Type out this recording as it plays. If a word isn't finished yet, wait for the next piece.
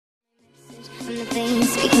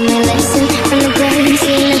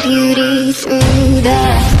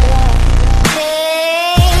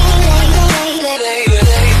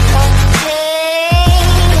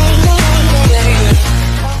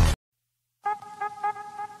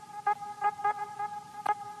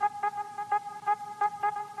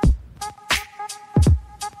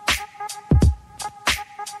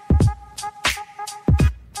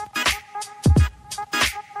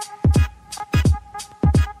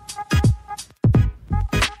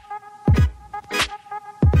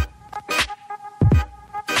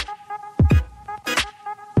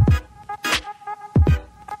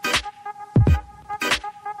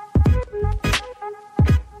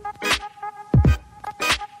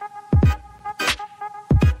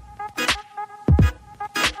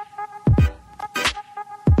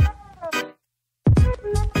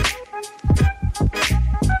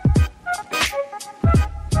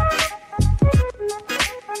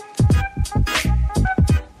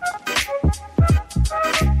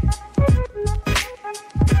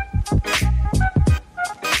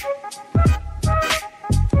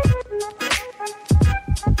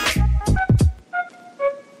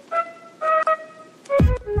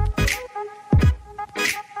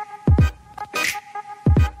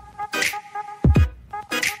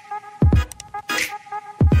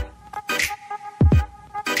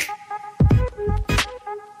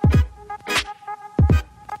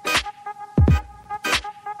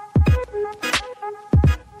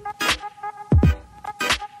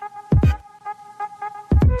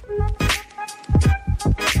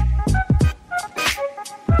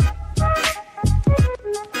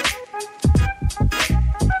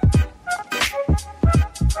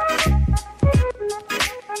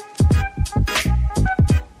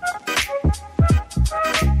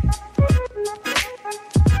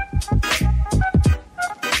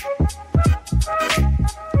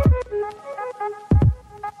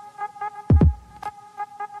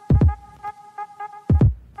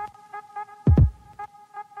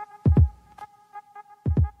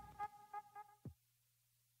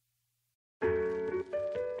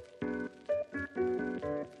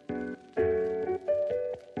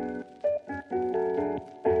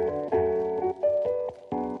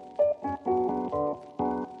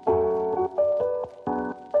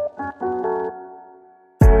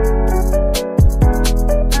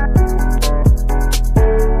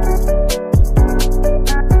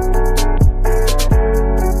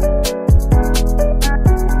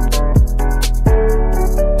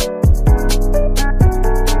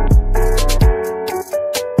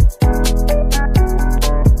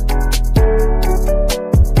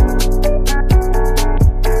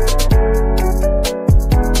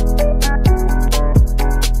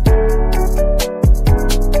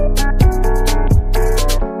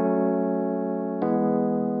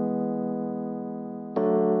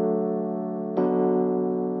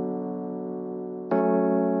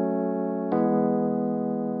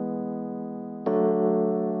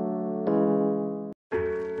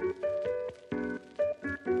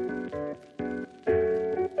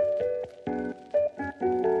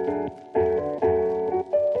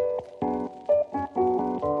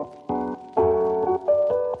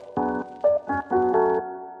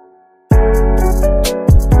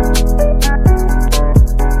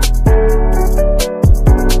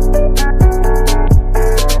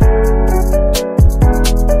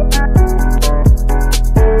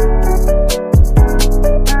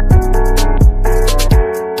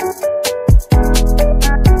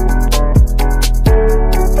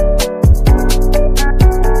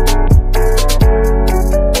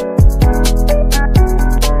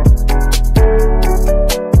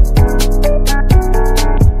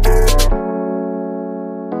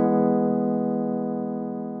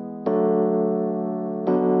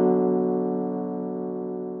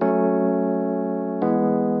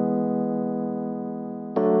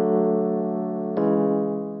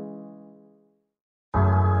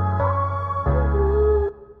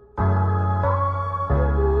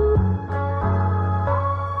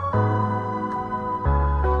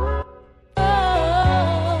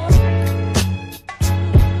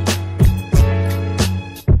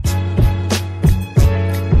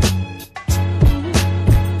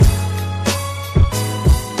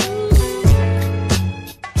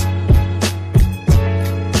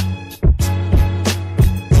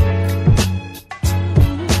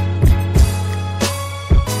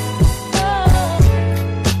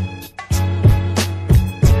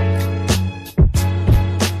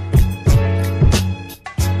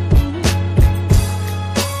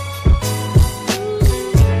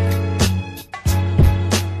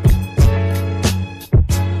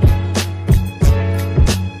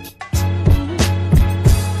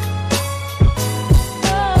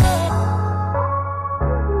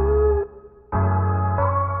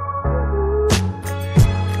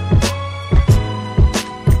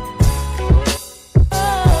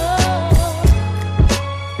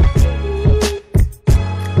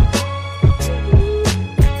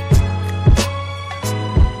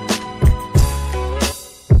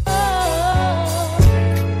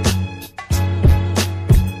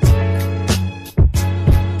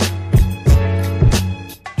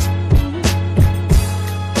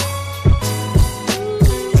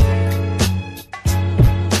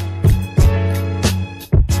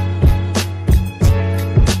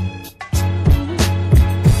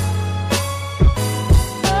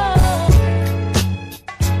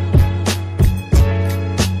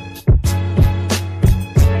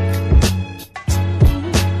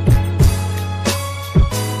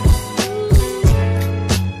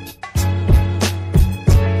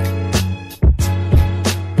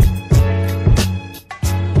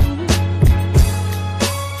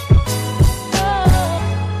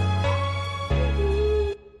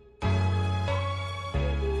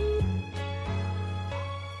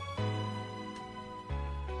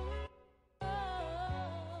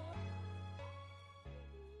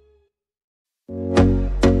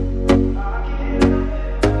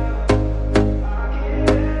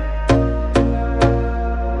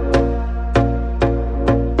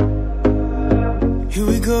Here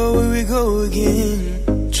we go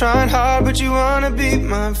again. Trying hard, but you wanna be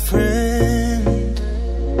my friend.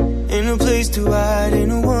 Ain't no place to hide, ain't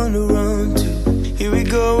no one to run to. Here we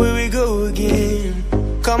go again.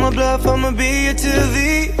 Call my bluff, I'ma be here till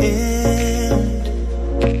the end.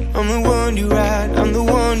 I'm the one you ride, I'm the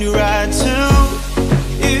one you ride to.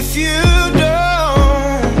 If you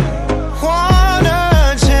don't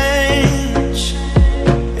wanna change,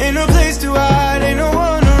 ain't no place to hide, ain't no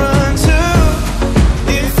one to run to.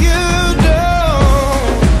 If you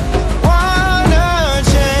don't wanna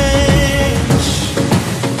change,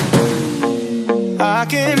 I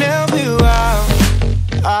can help you out,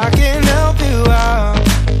 I can help you out,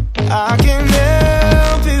 I can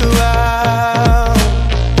help you out,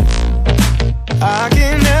 I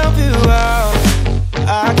can help you out,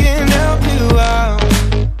 I can help you out,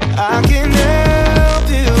 I can help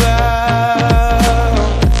you out.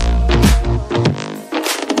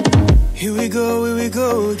 Here we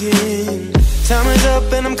go again. Time is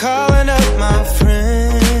up and I'm calling up my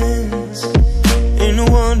friends. Ain't no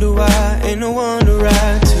wonder why, ain't no one to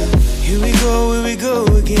ride to. Here we go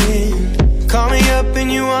again. Call me up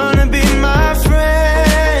and you wanna be my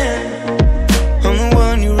friend. I'm the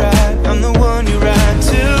one you ride, I'm the one you ride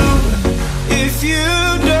to. If you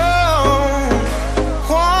don't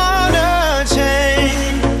wanna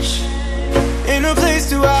change, ain't no place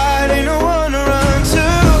to hide, ain't no one to run to.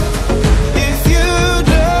 If you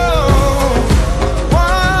don't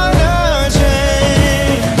wanna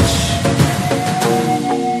change,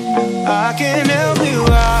 I can help you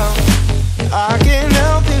out, I can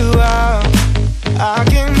help you out, I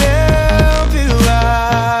can help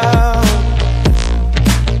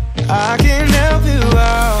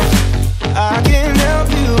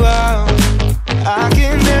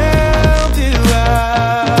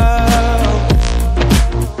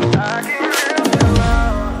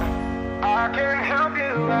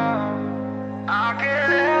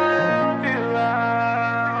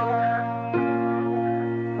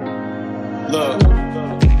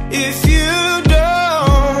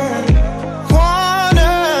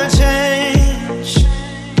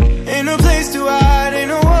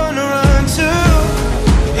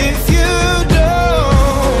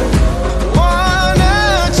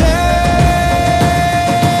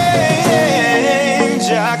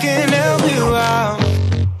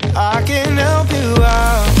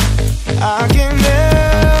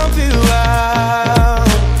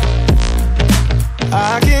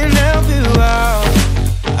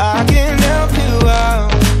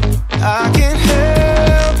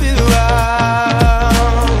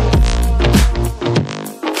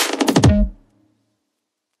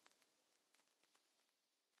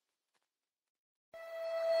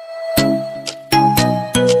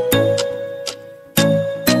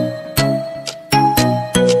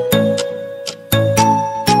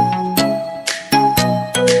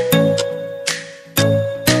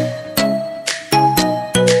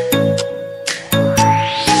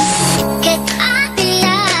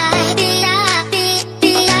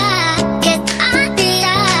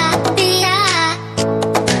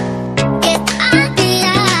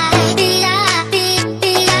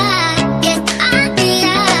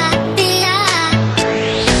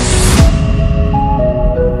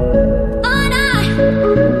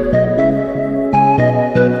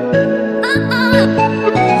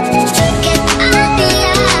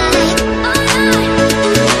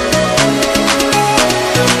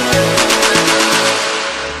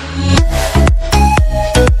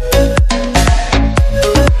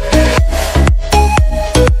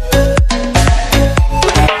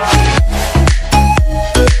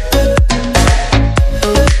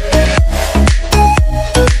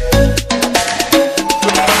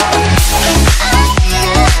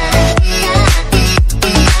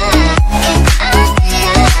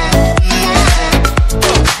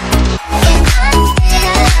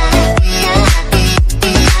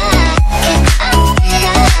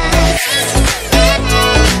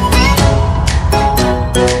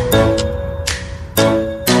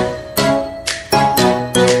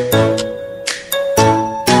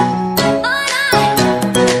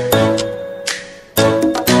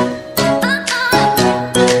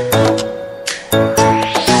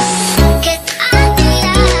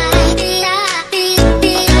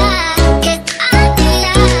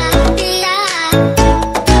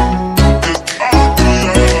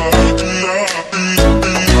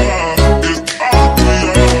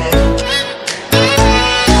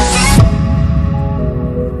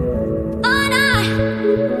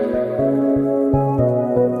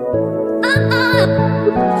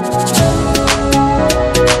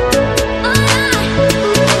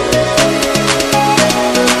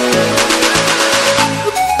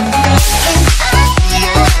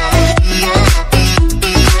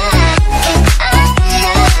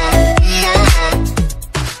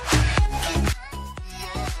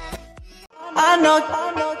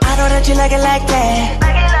that you like it like that.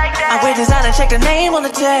 I wear designer, check the name on the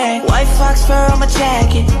tag. White fox fur on my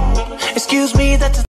jacket. Excuse me, that's